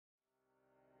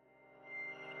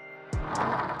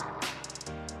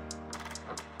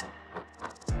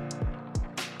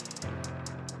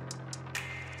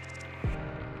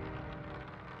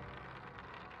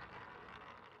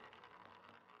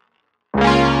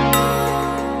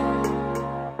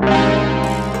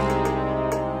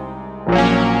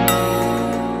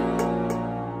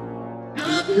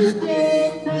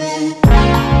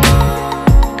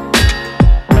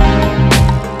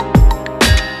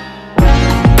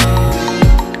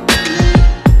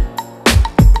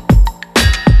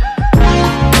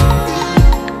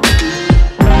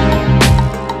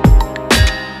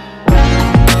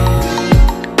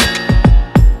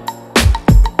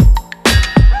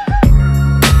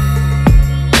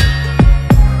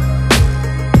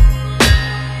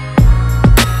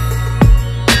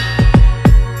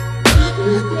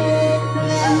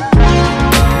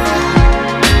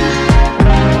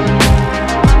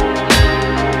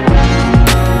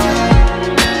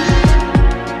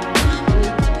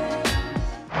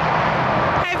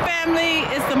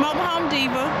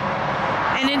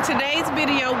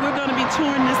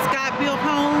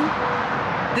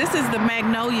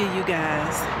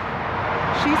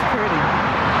She's pretty.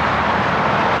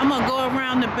 I'm gonna go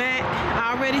around the back.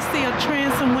 I already see a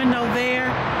transom window there.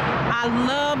 I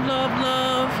love, love,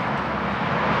 love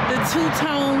the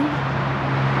two-tone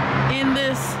in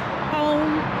this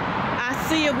home. I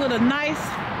see it with a nice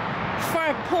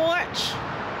front porch.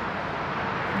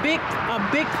 A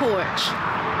big porch.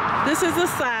 This is the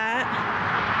side,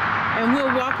 and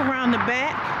we'll walk around the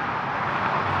back.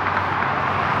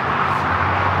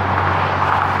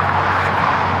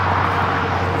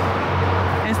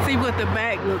 And see what the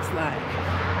back looks like.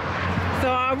 So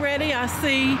already I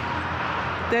see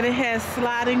that it has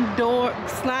sliding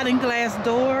glass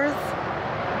doors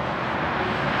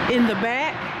in the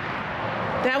back.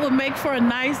 That would make for a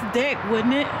nice deck,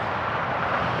 wouldn't it?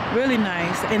 Really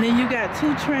nice. And then you got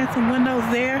two transom windows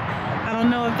there. I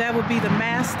don't know if that would be the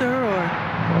master or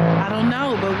I don't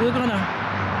know, but we're gonna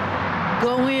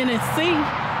go in and see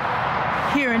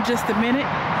here in just a minute.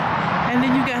 And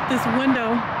then you got this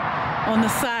window on the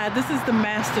side. This is the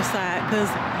master side because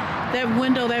that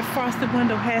window, that frosted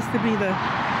window has to be the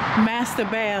master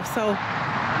bath. So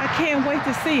I can't wait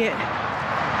to see it.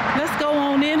 Let's go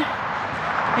on in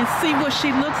and see what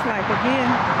she looks like.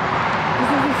 Again,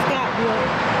 this is a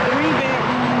Scotbilt.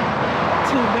 3-bedroom,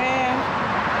 2-bath.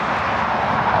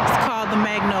 It's called the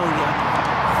Magnolia.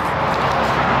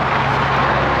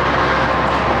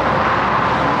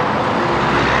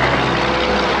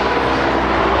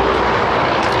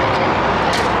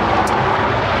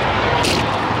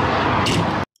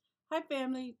 Hi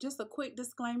family, just a quick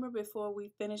disclaimer before we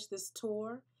finish this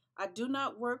tour. I do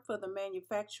not work for the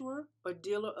manufacturer or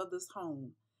dealer of this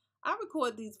home. I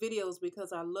record these videos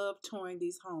because I love touring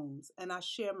these homes and I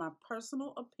share my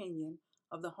personal opinion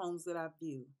of the homes that I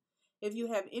view. If you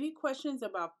have any questions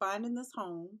about finding this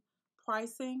home,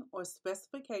 pricing, or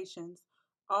specifications,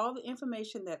 all the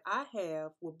information that I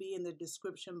have will be in the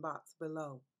description box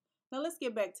below. Now let's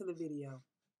get back to the video.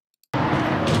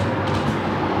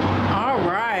 All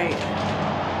right,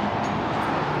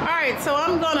 so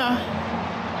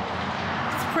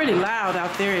it's pretty loud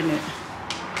out there, isn't it?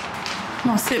 I'm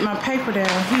gonna sit my paper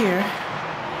down here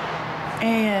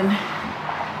and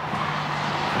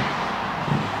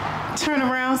turn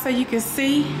around so you can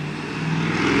see.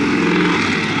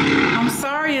 I'm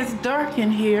sorry it's dark in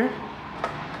here.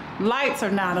 Lights are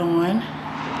not on.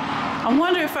 I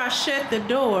wonder if I shut the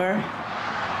door,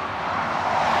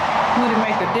 would it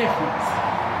make a difference?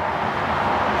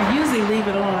 I usually leave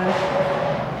it on,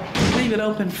 leave it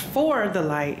open for the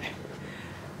light,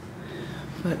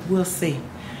 but we'll see.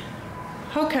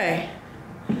 Okay,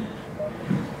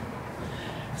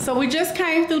 so we just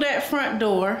came through that front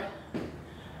door.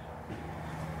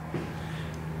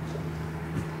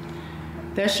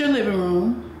 That's your living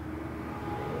room.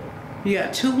 You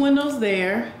got two windows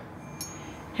there.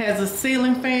 Has a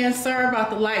ceiling fan. Sorry about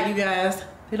the light, you guys.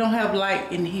 They don't have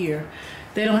light in here.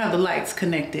 They don't have the lights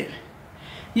connected.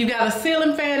 You got a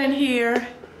ceiling fan in here.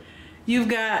 You've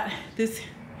got this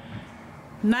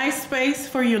nice space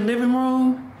for your living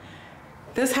room.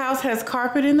 This house has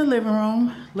carpet in the living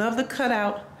room. Love the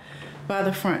cutout by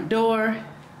the front door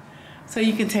so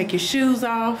you can take your shoes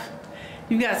off.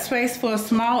 You've got space for a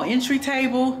small entry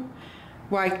table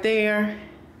right there.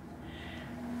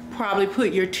 Probably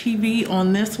put your TV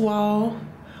on this wall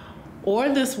or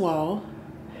this wall.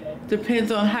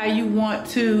 Depends on how you want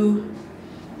to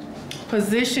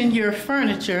position your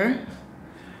furniture,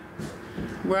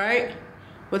 right?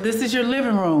 But this is your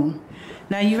living room.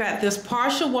 Now you got this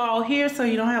partial wall here so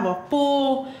you don't have a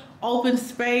full open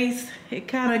space. It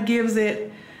kind of gives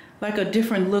it like a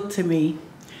different look to me.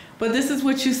 But this is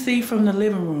what you see from the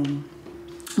living room.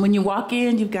 When you walk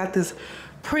in, you've got this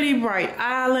pretty bright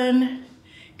island.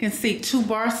 You can see two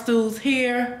bar stools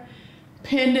here,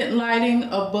 pendant lighting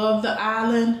above the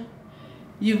island.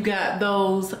 You've got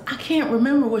those, I can't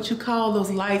remember what you call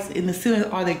those lights in the ceiling.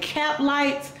 Are they cap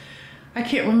lights? I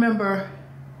can't remember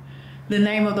the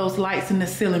name of those lights in the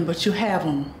ceiling, but you have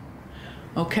them,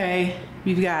 okay?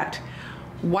 You've got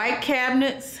white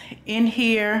cabinets in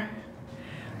here,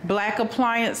 black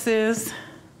appliances,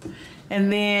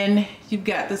 and then you've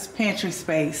got this pantry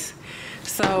space.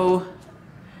 So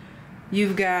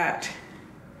you've got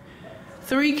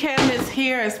 3 cabinets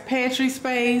here as pantry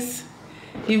space.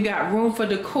 You've got room for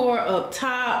decor up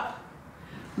top,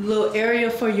 little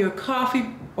area for your coffee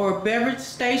or beverage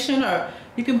station, or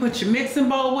you can put your mixing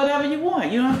bowl, whatever you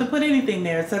want. You don't have to put anything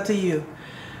there, it's up to you.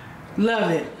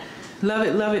 Love it, love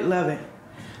it, love it, love it.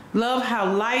 Love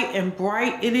how light and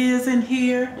bright it is in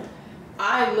here.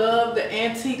 I love the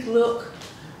antique look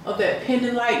of that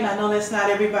pendant light, and I know that's not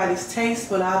everybody's taste,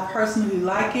 but I personally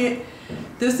like it.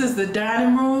 This is the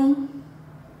dining room.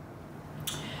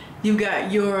 You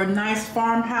got your nice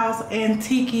farmhouse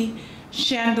antique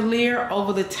chandelier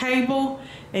over the table,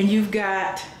 and you've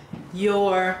got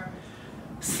your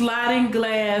sliding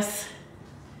glass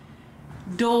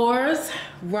doors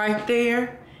right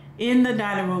there in the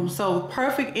dining room. So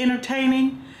perfect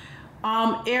entertaining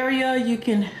area. You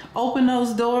can open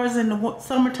those doors in the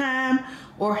summertime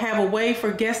or have a way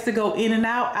for guests to go in and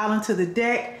out into the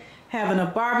deck, having a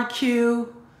barbecue.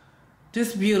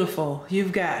 Just beautiful.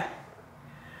 You've got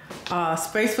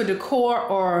space for decor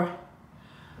or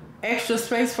extra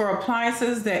space for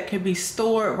appliances that can be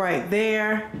stored right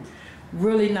there.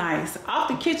 Really nice. Off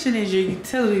the kitchen is your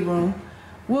utility room.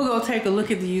 We'll go take a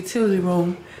look at the utility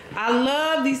room. I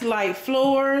love these light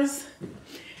floors.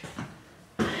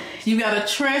 You got a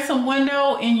transom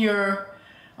window in your,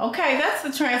 okay, that's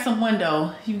the transom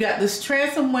window. You've got this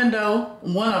transom window,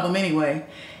 one of them anyway,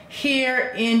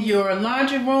 here in your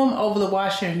laundry room over the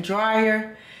washer and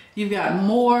dryer. You've got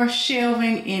more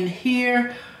shelving in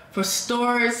here for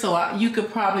storage, so you could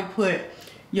probably put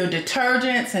your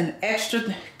detergents and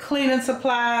extra cleaning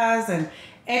supplies and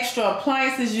extra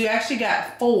appliances. You actually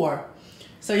got 4.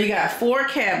 So you got 4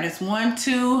 cabinets, 1,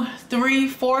 2, 3,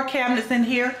 4 cabinets in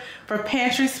here for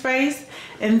pantry space.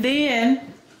 And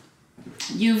then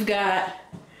you've got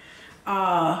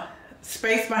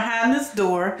space behind this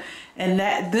door, and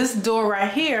this door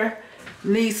right here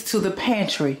leads to the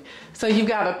pantry. So you've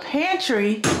got a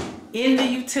pantry in the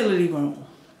utility room.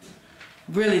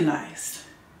 Really nice.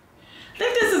 I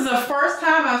think this is the first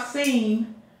time I've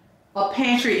seen a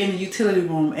pantry in the utility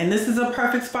room, and this is a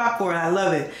perfect spot for it. I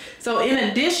love it. So in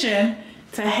addition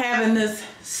to having this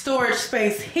storage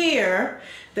space here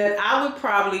that I would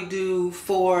probably do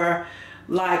for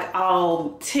like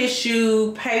all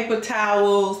tissue, paper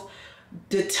towels,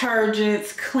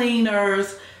 detergents,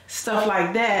 cleaners, stuff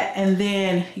like that, and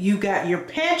then you got your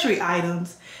pantry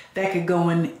items that could go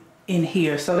in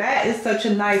here. So that is such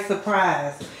a nice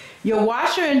surprise. Your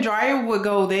washer and dryer would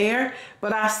go there,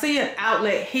 but I see an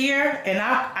outlet here, and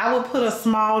I will put a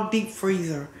small deep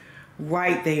freezer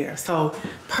right there. So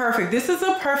perfect. This is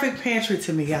a perfect pantry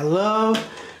to me. I love,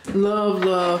 love,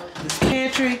 love this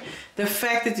pantry. The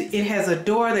fact that it has a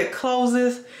door that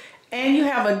closes, and you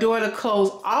have a door to close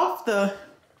off the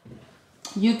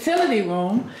utility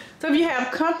room. So if you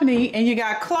have company and you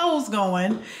got clothes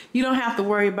going, you don't have to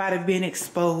worry about it being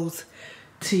exposed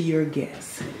to your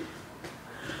guests.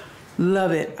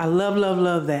 Love it. I love, love,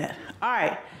 love that. All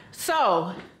right.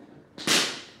 So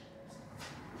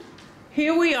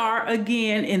here we are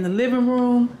again in the living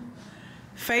room,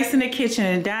 facing the kitchen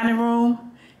and dining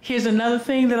room. Here's another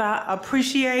thing that I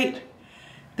appreciate.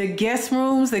 The guest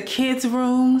rooms, the kids'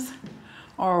 rooms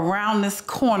are around this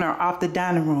corner off the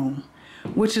dining room,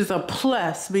 which is a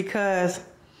plus because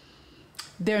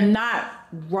they're not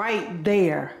right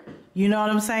there. You know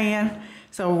what I'm saying?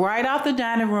 So right off the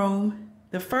dining room,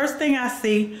 the first thing I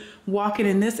see walking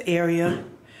in this area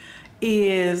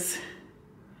is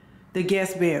the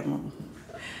guest bedroom.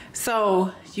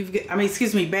 So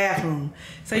bathroom.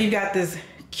 So you got this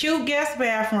cute guest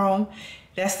bathroom.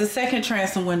 That's the second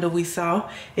transom window we saw.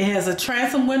 It has a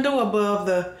transom window above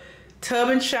the tub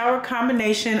and shower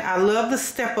combination. I love the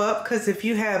step up because if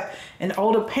you have an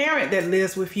older parent that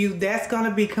lives with you, that's going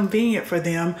to be convenient for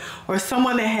them, or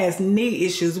someone that has knee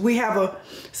issues. We have a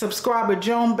subscriber,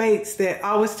 Joan Bates, that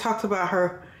always talks about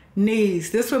her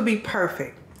knees. This would be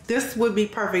perfect. This would be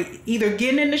perfect. Either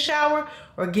getting in the shower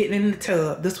or getting in the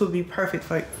tub. This would be perfect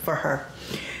for her.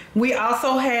 We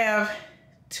also have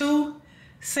 2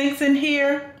 sinks in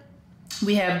here.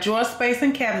 We have drawer space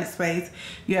and cabinet space.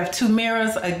 You have 2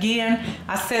 mirrors. Again,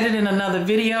 I said it in another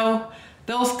video.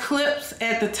 Those clips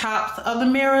at the tops of the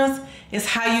mirrors is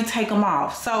how you take them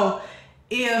off. So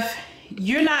if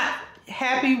you're not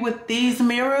happy with these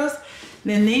mirrors,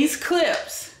 then these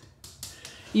clips,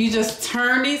 you just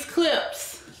turn these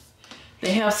clips.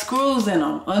 They have screws in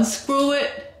them. Unscrew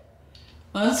it,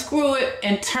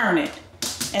 and turn it.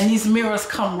 And these mirrors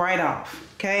come right off,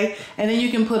 okay? And then you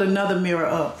can put another mirror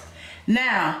up.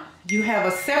 Now, you have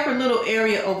a separate little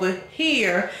area over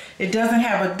here. It doesn't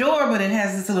have a door, but it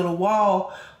has this little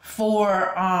wall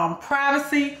for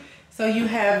privacy. So you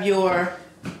have your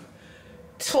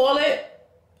toilet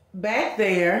back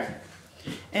there,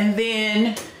 and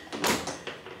then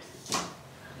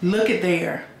look at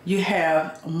there. You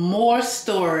have more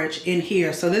storage in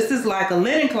here. So this is like a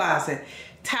linen closet.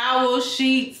 Towels,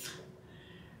 sheets,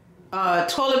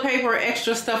 toilet paper,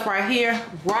 extra stuff right here,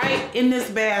 right in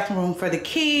this bathroom for the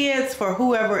kids, for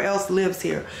whoever else lives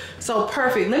here. So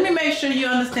perfect. Let me make sure you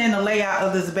understand the layout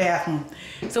of this bathroom.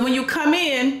 So when you come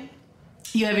in,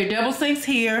 you have your double sinks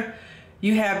here,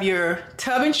 You have your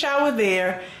tub and shower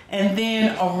there, and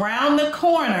then around the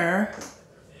corner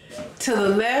to the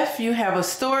left, you have a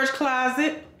storage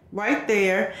closet right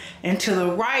there, and to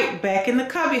the right, back in the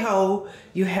cubby hole,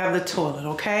 you have the toilet,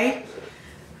 okay?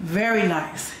 Very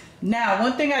nice. Now,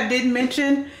 one thing I didn't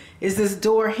mention is this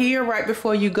door here right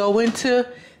before you go into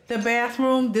the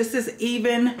bathroom. This is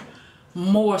even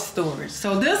more storage.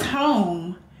 So this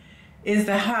home is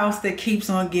the house that keeps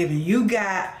on giving. You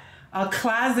got a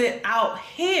closet out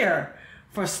here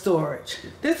for storage.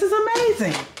 This is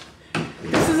amazing.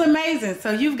 This is amazing.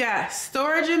 So you've got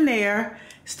storage in there,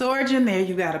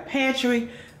 you've got a pantry,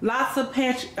 lots of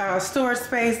storage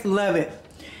space, love it.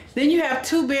 Then you have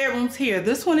 2 bedrooms here.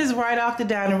 This one is right off the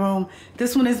dining room.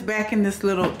 This one is back in this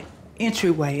little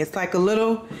entryway. It's like a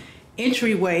little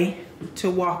entryway to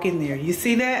walk in there. You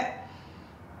see that?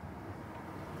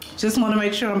 Just want to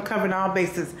make sure I'm covering all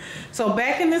bases. So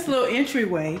back in this little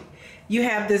entryway, you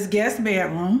have this guest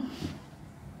bedroom.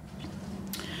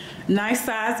 Nice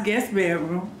size guest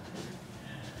bedroom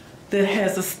that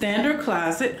has a standard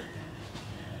closet.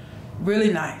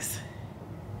 Really nice.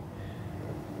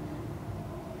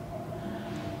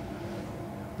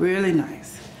 Really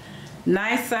nice.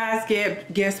 Nice size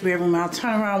guest bedroom. I'll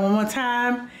turn around one more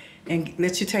time and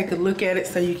let you take a look at it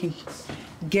so you can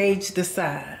gauge the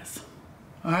size.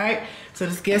 All right, so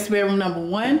this guest bedroom number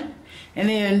 1. And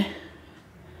then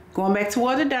going back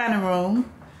toward the dining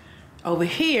room, over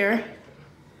here,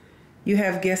 you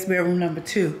have guest bedroom number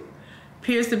 2.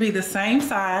 Appears to be the same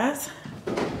size.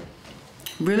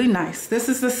 Really nice. This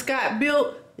is the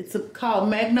Scotbilt. It's called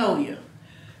Magnolia.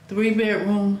 3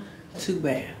 bedroom, 2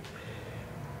 bath.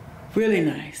 Really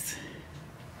nice.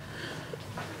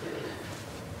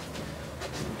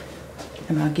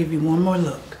 And I'll give you one more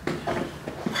look.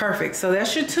 Perfect. So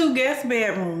that's your 2 guest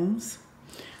bedrooms.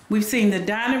 We've seen the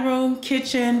dining room,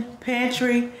 kitchen,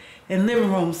 pantry, and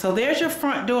living room. So there's your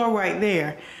front door right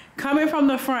there. Coming from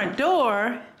the front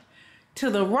door to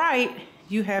the right,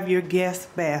 you have your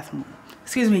guest bathroom.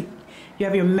 Excuse me, you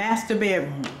have your master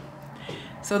bedroom.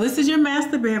 So this is your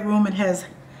master bedroom. It has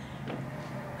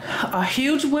a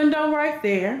huge window right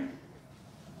there.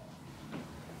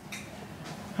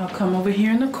 I'll come over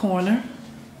here in the corner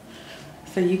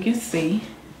so you can see.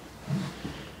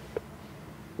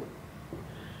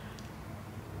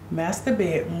 Master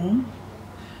bedroom.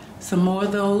 Some more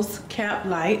of those cap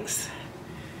lights.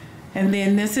 And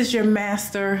then this is your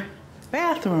master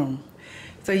bathroom.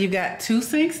 So you got 2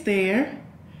 sinks there.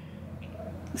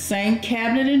 Same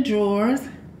cabinet and drawers.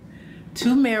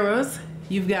 2 mirrors.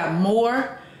 You've got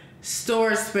more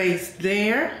storage space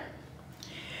there.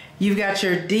 You've got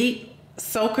your deep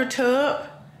soaker tub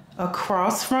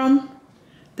across from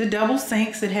the double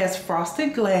sinks. It has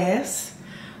frosted glass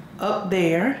up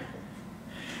there.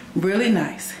 Really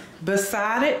nice.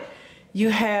 Beside it, you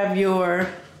have your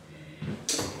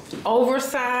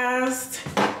oversized,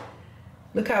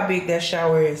 look how big that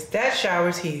shower is. That shower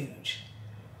is huge.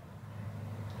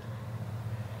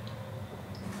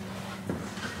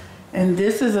 And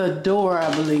this is a door,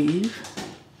 I believe.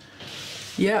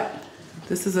 Yep,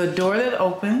 this is a door that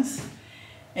opens,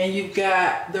 and you've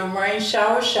got the rain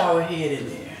shower head in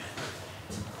there.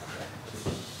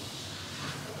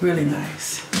 Really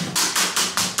nice.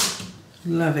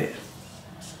 Love it.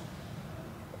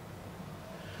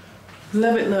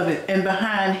 Love it, love it. And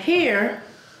behind here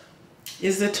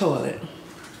is the toilet.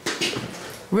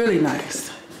 Really nice.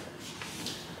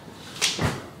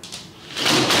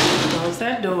 Close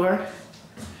that door.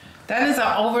 That is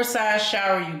an oversized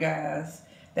shower, you guys.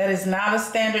 That is not a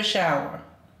standard shower.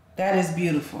 That is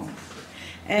beautiful.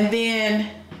 And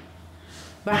then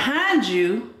behind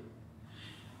you,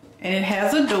 and it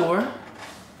has a door,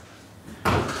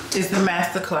 is the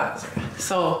master closet.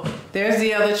 So there's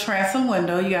the other transom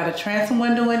window. You got a transom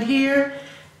window in here,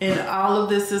 and all of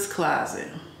this is closet.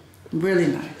 Really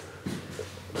nice.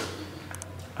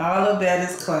 All of that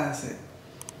is closet.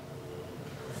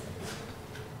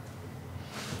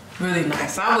 Really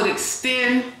nice. I would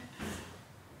extend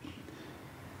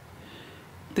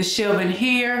the shelving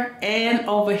here and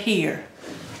over here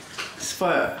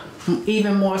for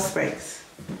even more space.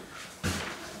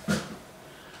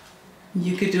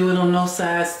 You could do it on those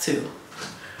sides too.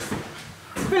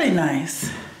 Really nice.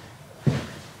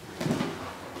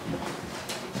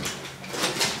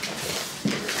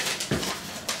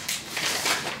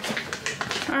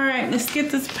 All right, let's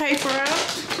get this paper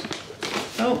out.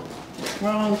 Oh,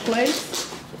 wrong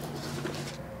place.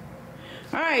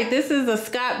 All right, this is a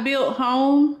Scotbilt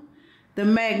home, the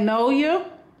Magnolia.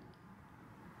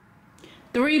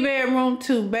 3 bedroom,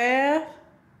 2 bath.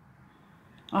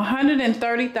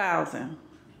 $130,000.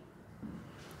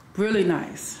 Really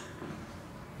nice.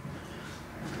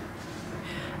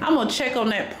 I'm gonna check on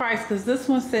that price because this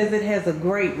one says it has a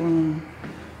great room.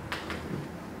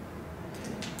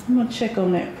 I'm gonna check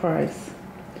on that price.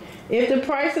 If the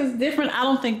price is different, I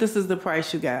don't think this is the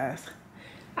price, you guys.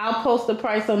 I'll post the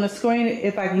price on the screen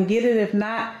if I can get it. If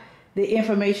not, the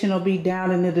information will be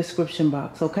down in the description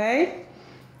box, okay?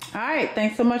 All right,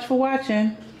 thanks so much for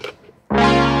watching.